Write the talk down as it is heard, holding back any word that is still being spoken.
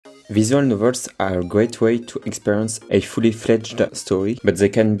Visual novels are a great way to experience a fully fledged story, but they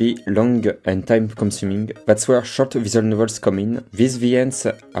can be long and time consuming. That's where short visual novels come in. These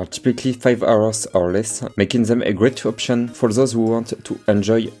VNs are typically 5 hours or less, making them a great option for those who want to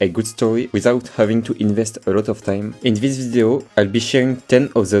enjoy a good story without having to invest a lot of time. In this video, I'll be sharing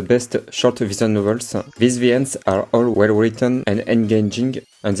 10 of the best short visual novels. These VNs are all well written and engaging,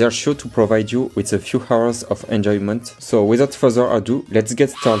 and they are sure to provide you with a few hours of enjoyment. So without further ado, let's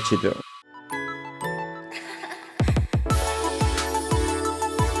get started.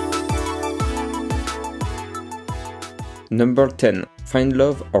 Number 10. Find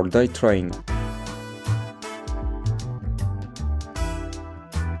Love or Die Trying.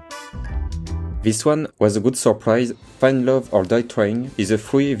 This one was a good surprise. Find Love or Die Trying is a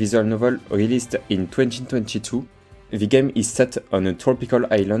free visual novel released in 2022. The game is set on a tropical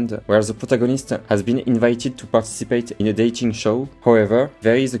island where the protagonist has been invited to participate in a dating show. However,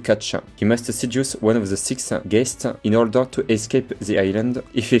 there is a catch. He must seduce one of the 6 guests in order to escape the island.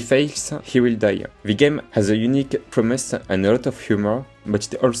 If he fails, he will die. The game has a unique premise and a lot of humor,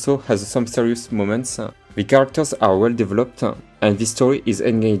 but it also has some serious moments. The characters are well developed and the story is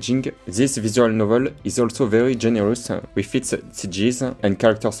engaging. This visual novel is also very generous with its CGs and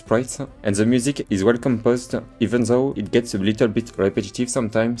character sprites, and the music is well composed, even though it gets a little bit repetitive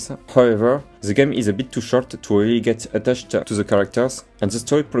sometimes. However, the game is a bit too short to really get attached to the characters, and the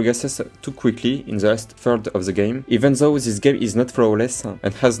story progresses too quickly in the last third of the game. Even though this game is not flawless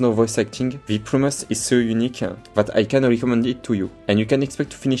and has no voice acting, the premise is so unique that I can recommend it to you, and you can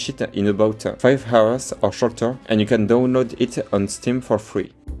expect to finish it in about 5 hours or shorter, and you can download it on Steam for free.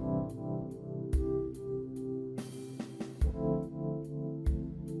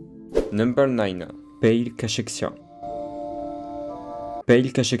 Number 9. Pale Cachexia.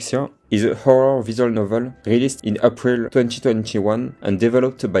 Pale Cachexia is a horror visual novel released in April 2021 and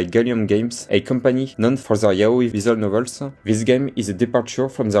developed by Gallium Games, a company known for their yaoi visual novels. This game is a departure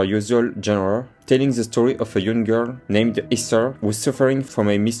from their usual genre, telling the story of a young girl named Aether who is suffering from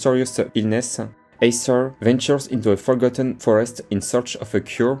a mysterious illness. Aether ventures into a forgotten forest in search of a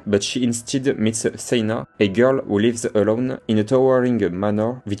cure, but she instead meets Seina, a girl who lives alone in a towering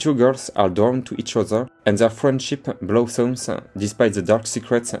manor. The two girls are drawn to each other, and their friendship blossoms despite the dark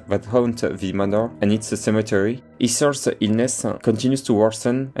secrets that haunt the manor and its cemetery. Aether's illness continues to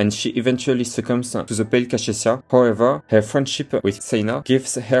worsen, and she eventually succumbs to the Pale Cachexia. However, her friendship with Seina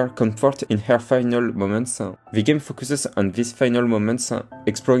gives her comfort in her final moments. The game focuses on these final moments,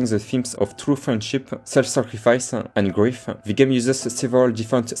 exploring the themes of true friendship, self-sacrifice, and grief. The game uses several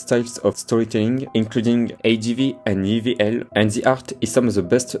different styles of storytelling, including ADV and EVL, and the art is some of the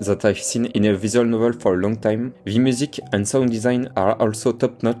best that I've seen in a visual novel for a long time. The music and sound design are also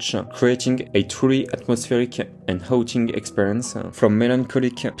top-notch, creating a truly atmospheric and haunting experience. From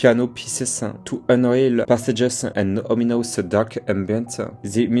melancholic piano pieces to unreal passages and ominous dark ambient,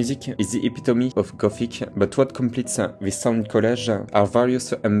 the music is the epitome of Gothic, but what completes this sound collage are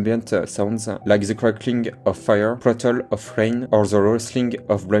various ambient sounds, like the crackling of fire, prattle of rain, or the rustling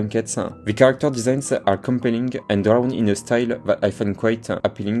of blankets. The character designs are compelling and drawn in a style that I find quite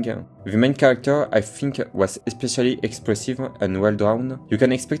appealing. The main character, I think, was especially expressive and well drawn. You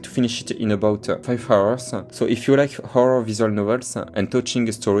can expect to finish it in about 5 hours, so if you like horror visual novels and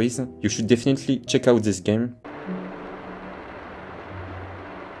touching stories, you should definitely check out this game.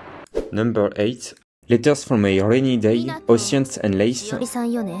 Number 8. Letters from a Rainy Day, Oceans and Lace.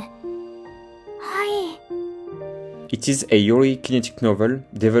 It is a Yuri kinetic novel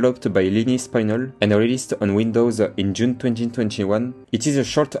developed by Lini Spinal and released on Windows in June 2021. It is a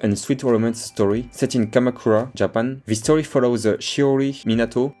short and sweet romance story set in Kamakura, Japan. The story follows Shiori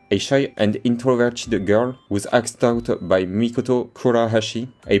Minato, a shy and introverted girl who is asked out by Mikoto Kurahashi,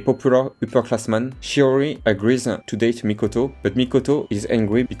 a popular upperclassman. Shiori agrees to date Mikoto, but Mikoto is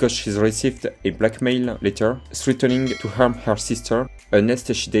angry because she's received a blackmail letter threatening to harm her sister.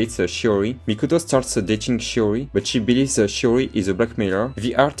 Unless she dates Shiori, Mikoto starts dating Shiori, but she believes Shiori is a blackmailer.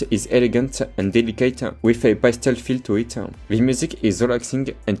 The art is elegant and delicate with a pastel feel to it. The music is relaxing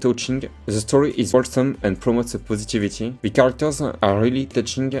and touching. The story is wholesome and promotes positivity. The characters are really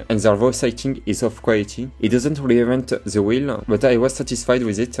touching and their voice acting is of quality. It doesn't reinvent the wheel, but I was satisfied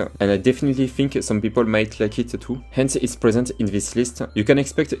with it, and I definitely think some people might like it too. Hence it's present in this list. You can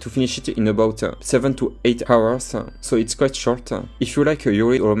expect to finish it in about 7 to 8 hours, so it's quite short. If you like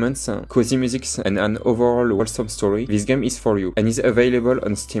Yuri romance, cozy music, and an overall wholesome story, this game is for you and is available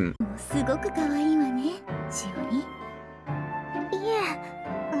on Steam.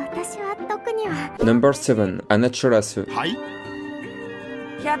 Number 7. Hanachirasu.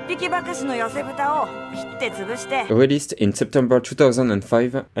 Released in September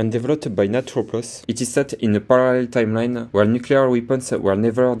 2005 and developed by Naturalus, it is set in a parallel timeline where nuclear weapons were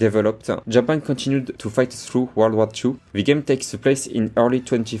never developed. Japan continued to fight through World War II. The game takes place in early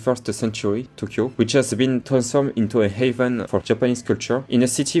 21st century Tokyo, which has been transformed into a haven for Japanese culture. In a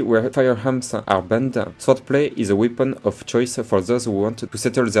city where firearms are banned, swordplay is a weapon of choice for those who want to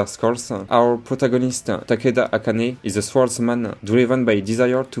settle their scores. Our protagonist, Takeda Akane, is a swordsman driven by a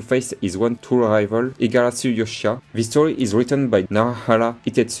desire to face his one true rival, Igarasu Yoshia. The story is written by Narahara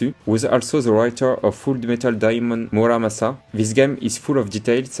Itetsu, who is also the writer of Full Metal Diamond Muramasa. This game is full of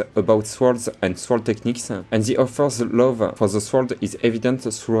details about swords and sword techniques, and the author's love for the sword is evident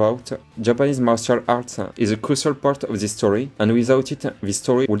throughout. Japanese martial arts is a crucial part of this story, and without it, this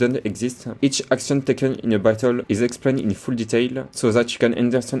story wouldn't exist. Each action taken in a battle is explained in full detail, so that you can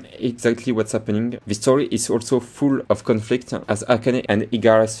understand exactly what's happening. The story is also full of conflict, as Akane and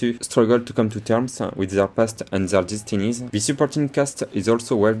Igarasu struggle to come to terms with their past and their destinies. The supporting cast is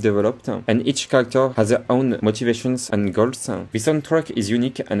also well developed, and each character has their own motivations and goals. The soundtrack is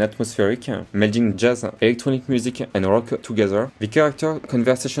unique and atmospheric, melding jazz, electronic music and rock together. The character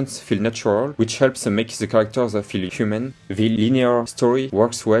conversations feel natural, which helps make the characters feel human. The linear story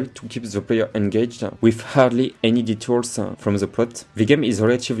works well to keep the player engaged, with hardly any detours from the plot. The game is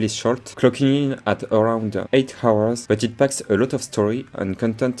relatively short, clocking in at around 8 hours, but it packs a lot of story and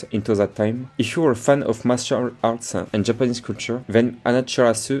content into that time. If you're a fan of martial arts and Japanese culture, then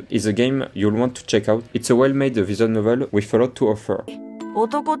Hanachirasu is a game you'll want to check out. It's a well-made visual novel with a lot to offer.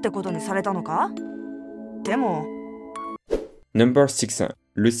 Number 6.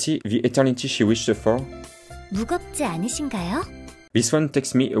 Lucy, the eternity she wished for. 무겁지 않으신가요? This one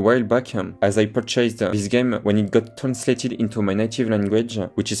takes me a while back, as I purchased this game when it got translated into my native language,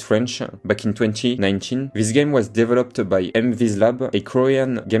 which is French, back in 2019. This game was developed by MVislab, a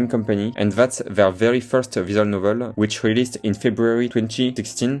Korean game company, and that's their very first visual novel, which released in February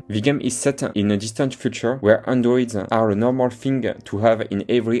 2016. The game is set in a distant future where androids are a normal thing to have in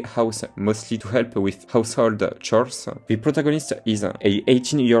every house, mostly to help with household chores. The protagonist is a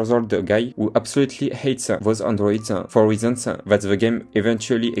 18-year-old guy who absolutely hates those androids for reasons that the game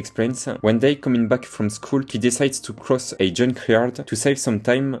eventually explains. One day, coming back from school, he decides to cross a junkyard to save some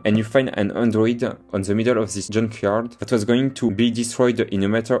time, and you find an android on the middle of this junkyard that was going to be destroyed in a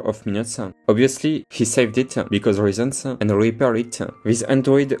matter of minutes. Obviously, he saved it because reasons and repaired it. This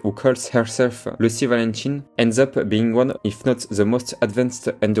android, who calls herself Lucy Valentine, ends up being one, if not the most advanced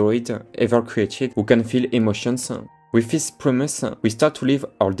android ever created, who can feel emotions. With this premise, we start to live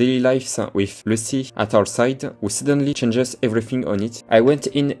our daily lives with Lucy at our side, who suddenly changes everything on it. I went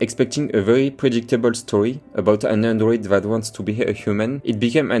in expecting a very predictable story about an android that wants to be a human. It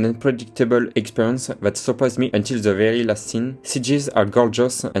became an unpredictable experience that surprised me until the very last scene. CGs are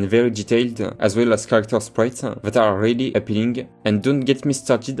gorgeous and very detailed, as well as character sprites that are really appealing, and don't get me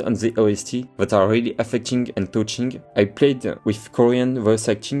started on the OST that are really affecting and touching. I played with Korean voice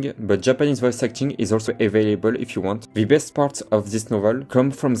acting, but Japanese voice acting is also available if you want. The best parts of this novel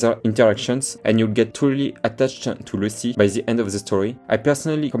come from their interactions, and you'll get truly attached to Lucy by the end of the story. I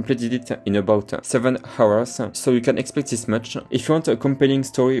personally completed it in about 7 hours, so you can expect this much. If you want a compelling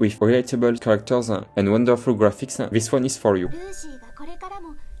story with relatable characters and wonderful graphics, this one is for you.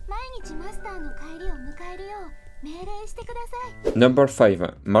 Number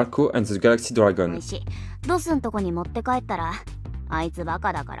 5. Marco and the Galaxy Dragon.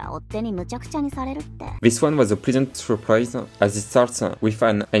 This one was a pleasant surprise, as it starts with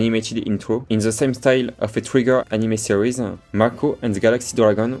an animated intro in the same style of a Trigger anime series. Marco and the Galaxy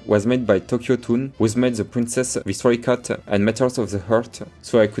Dragon was made by Tokyo Toon, who's made The Princess, The Stray Cat and Matters of the Heart,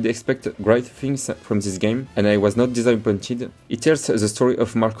 so I could expect great things from this game, and I was not disappointed. It tells the story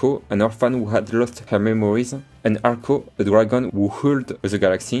of Marco, an orphan who had lost her memories, and Arco, a dragon who ruled the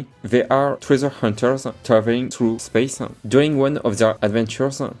galaxy. They are treasure hunters traveling through space. During one of their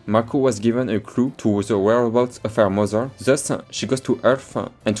adventures, Marco was given a clue to the whereabouts of her mother. Thus, she goes to Earth,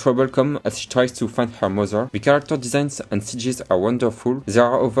 and trouble comes as she tries to find her mother. The character designs and CGs are wonderful. There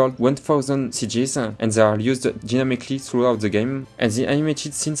are over 1000 CGs, and they are used dynamically throughout the game. And the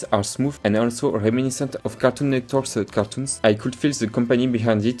animated scenes are smooth and also reminiscent of Cartoon Network's cartoons. I could feel the company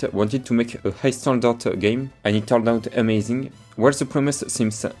behind it wanted to make a high standard game, and it turned out amazing. While the premise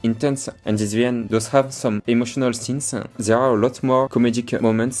seems intense and the end does have some emotional scenes, there are a lot more comedic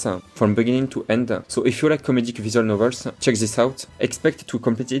moments from beginning to end. So if you like comedic visual novels, check this out. Expect to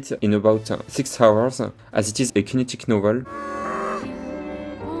complete it in about 6 hours, as it is a kinetic novel.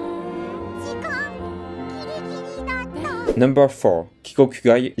 Number 4.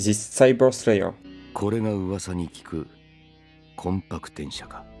 Kikokugai, this Cyberslayer. コンパク電車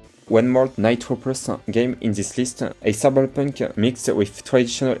か。 One more Night Troopers game in this list, a cyberpunk mixed with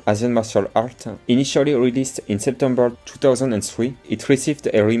traditional Asian martial art. Initially released in September 2003, it received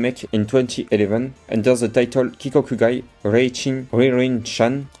a remake in 2011 under the title Kikokugai Reichin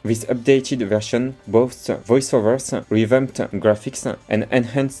Ririn-chan. This updated version boasts voiceovers, revamped graphics, and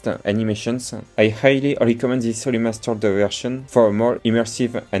enhanced animations. I highly recommend this remastered version for a more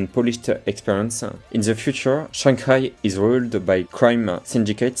immersive and polished experience. In the future, Shanghai is ruled by crime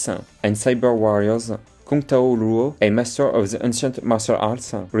syndicates and cyber warriors. Kung Tao Luo, a master of the ancient martial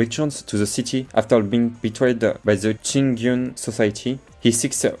arts, returns to the city after being betrayed by the Qingyun society. He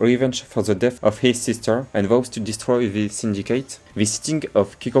seeks revenge for the death of his sister and vows to destroy the syndicate. The setting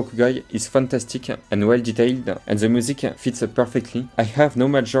of Kikokugai is fantastic and well detailed, and the music fits perfectly. I have no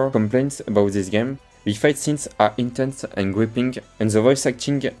major complaints about this game. The fight scenes are intense and gripping, and the voice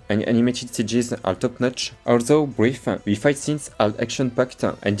acting and animated CGs are top-notch. Although brief, the fight scenes are action-packed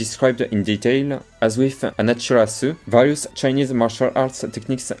and described in detail. As with Hanachirasu, various Chinese martial arts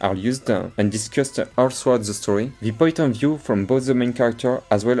techniques are used and discussed all throughout the story. The point of view from both the main character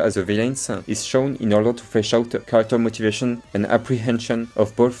as well as the villains is shown in order to flesh out character motivation and apprehension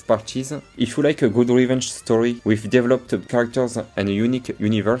of both parties. If you like a good revenge story with developed characters and a unique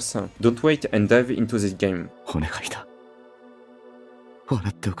universe, don't wait and dive into this game. お願いだ。笑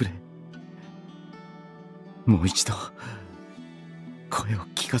っておくれ。もう一度声を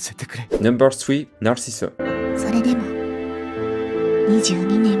聞かせてくれ。 Number 3, Narcissu. それでも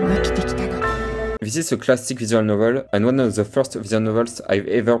22年も生きてきたのに。 This is a classic visual novel and one of the first visual novels I've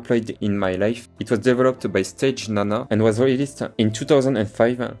ever played in my life. It was developed by Stage Nana and was released in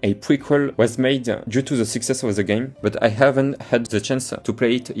 2005. A prequel was made due to the success of the game, but I haven't had the chance to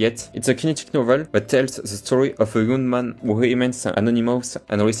play it yet. It's a kinetic novel that tells the story of a young man who remains anonymous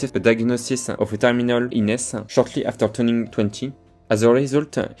and receives a diagnosis of a terminal illness shortly after turning 20. As a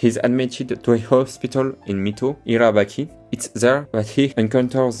result, he is admitted to a hospital in Mito, Irabaki. It's there that he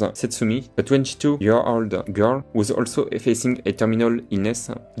encounters Setsumi, a 22-year-old girl who's also facing a terminal illness.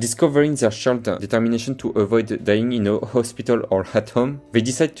 Discovering their shared determination to avoid dying in a hospital or at home, they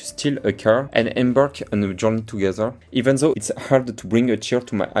decide to steal a car and embark on a journey together. Even though it's hard to bring a tear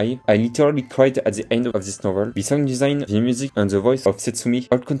to my eye, I literally cried at the end of this novel. The sound design, the music, and the voice of Setsumi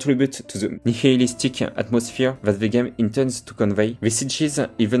all contribute to the nihilistic atmosphere that the game intends to convey. The CGs,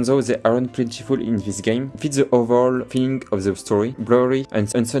 even though they aren't plentiful in this game, fit the overall feeling of the story, blurry and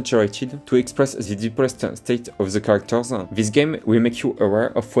unsaturated, to express the depressed state of the characters. This game will make you aware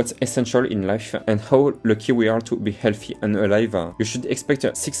of what's essential in life and how lucky we are to be healthy and alive. You should expect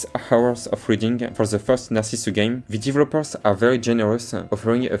 6 hours of reading for the first Narcissu game. The developers are very generous,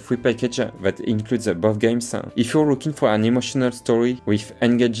 offering a free package that includes both games. If you're looking for an emotional story with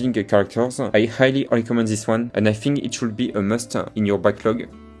engaging characters, I highly recommend this one, and I think it should be a must in your backlog.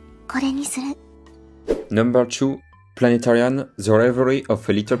 これにする。 Number 2, Planetarian, The Reverie of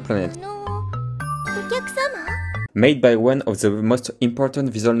a Little Planet. お客様？ Made by one of the most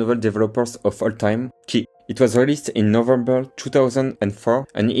important visual novel developers of all time, Ki. It was released in November 2004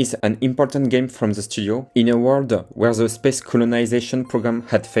 and is an important game from the studio. In a world where the space colonization program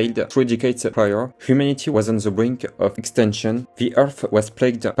had failed 3 decades prior, humanity was on the brink of extinction. The Earth was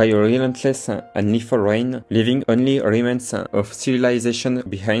plagued by a relentless and lethal rain, leaving only remnants of civilization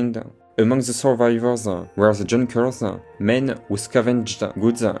behind. Among the survivors were the junkers, men who scavenged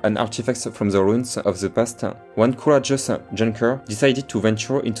goods and artifacts from the ruins of the past. One courageous junker decided to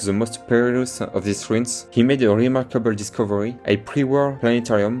venture into the most perilous of these ruins. He made a remarkable discovery, a pre-war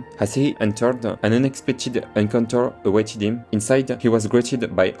planetarium. As he entered, an unexpected encounter awaited him. Inside, he was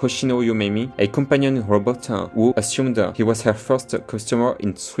greeted by Hoshino Yumemi, a companion robot who assumed he was her first customer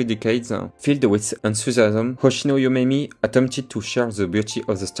in 3 decades. Filled with enthusiasm, Hoshino Yumemi attempted to share the beauty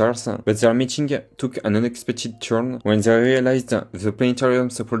of the stars, but their meeting took an unexpected turn when they realized the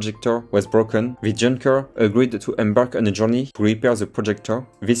planetarium's projector was broken. The junker agreed to embark on a journey to repair the projector.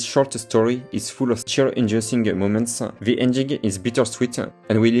 This short story is full of tear-inducing moments. The ending is bittersweet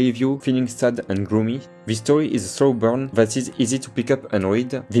and will leave you feeling sad and gloomy. The story is a slow burn that is easy to pick up and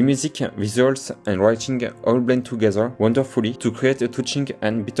read. The music, visuals, and writing all blend together wonderfully to create a touching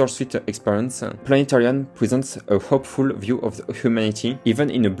and bittersweet experience. Planetarian presents a hopeful view of humanity, even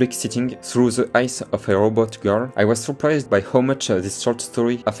in a bleak setting, through the eyes of a robot girl. I was surprised by how much this short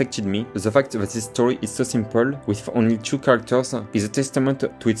story affected me. The fact that this story is so simple, with only 2 characters, is a testament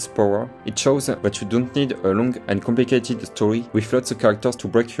to its power. It shows that you don't need a long and complicated story with lots of characters to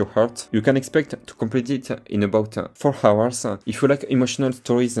break your heart. You can expect to complete it in about 4 hours. If you like emotional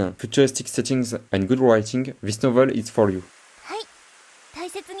stories, futuristic settings, and good writing, this novel is for you. はい。大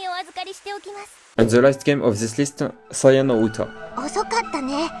切にお預かりしてておきます。 And the last game of this list, Saya no Uta. 遅かった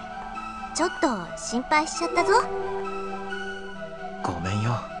ね。ちょっと心配しちゃったぞ。ごめん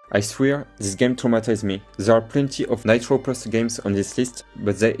よ。 I swear, this game traumatized me. There are plenty of Nitro Plus games on this list,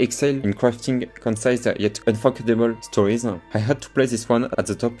 but they excel in crafting concise yet unforgettable stories. I had to place this one at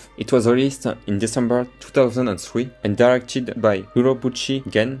the top. It was released in December 2003 and directed by Hirobuchi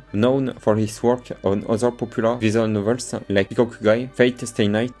Gen, known for his work on other popular visual novels like Kikokugai, Fate Stay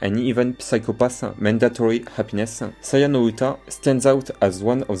Night, and even Psychopath Mandatory Happiness. Saya no Uta stands out as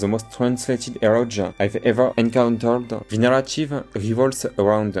one of the most translated eroge I've ever encountered. The narrative revolves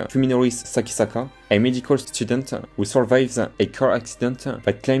around Fuminori's Sakisaka, a medical student who survives a car accident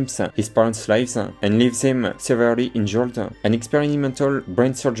that claims his parents' lives and leaves him severely injured. An experimental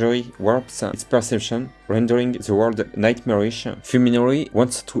brain surgery warps its perception, rendering the world nightmarish. Fuminori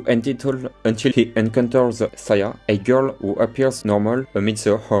wants to end it all until he encounters Saya, a girl who appears normal amidst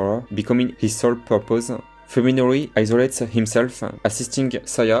the horror, becoming his sole purpose. Fuminori isolates himself, assisting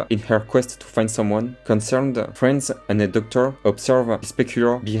Saya in her quest to find someone. Concerned friends and a doctor observe his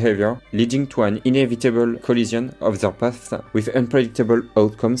peculiar behavior, leading to an inevitable collision of their paths with unpredictable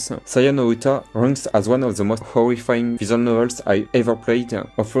outcomes. Saya no Uta ranks as one of the most horrifying visual novels I ever played,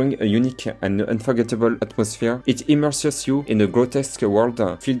 offering a unique and unforgettable atmosphere. It immerses you in a grotesque world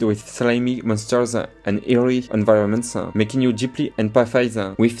filled with slimy monsters and eerie environments, making you deeply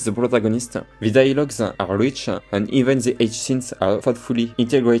empathize with the protagonist. The dialogues are rich, and even the age scenes are thoughtfully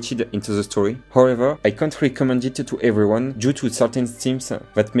integrated into the story. However, I can't recommend it to everyone due to certain themes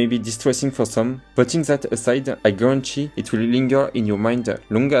that may be distressing for some. Putting that aside, I guarantee it will linger in your mind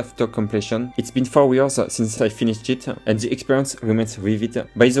long after completion. It's been 4 years since I finished it, and the experience remains vivid.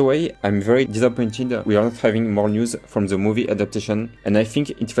 By the way, I'm very disappointed we are not having more news from the movie adaptation, and I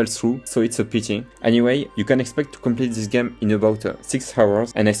think it fell through, so it's a pity. Anyway, you can expect to complete this game in about 6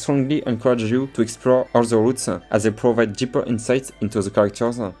 hours, and I strongly encourage you to explore all the routes as they provide deeper insights into the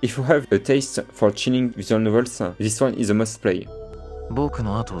characters. If you have a taste for chilling visual novels, this one is a must play. 僕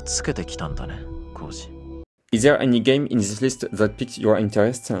の後をつけてきたんだね、コウジ。 Is there any game in this list that piqued your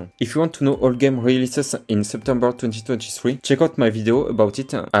interest? If you want to know all game releases in September 2023, check out my video about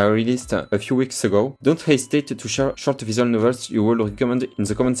it I released a few weeks ago. Don't hesitate to share short visual novels you will recommend in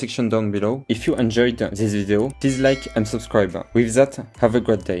the comment section down below. If you enjoyed this video, please like and subscribe. With that, have a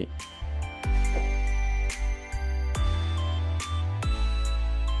great day.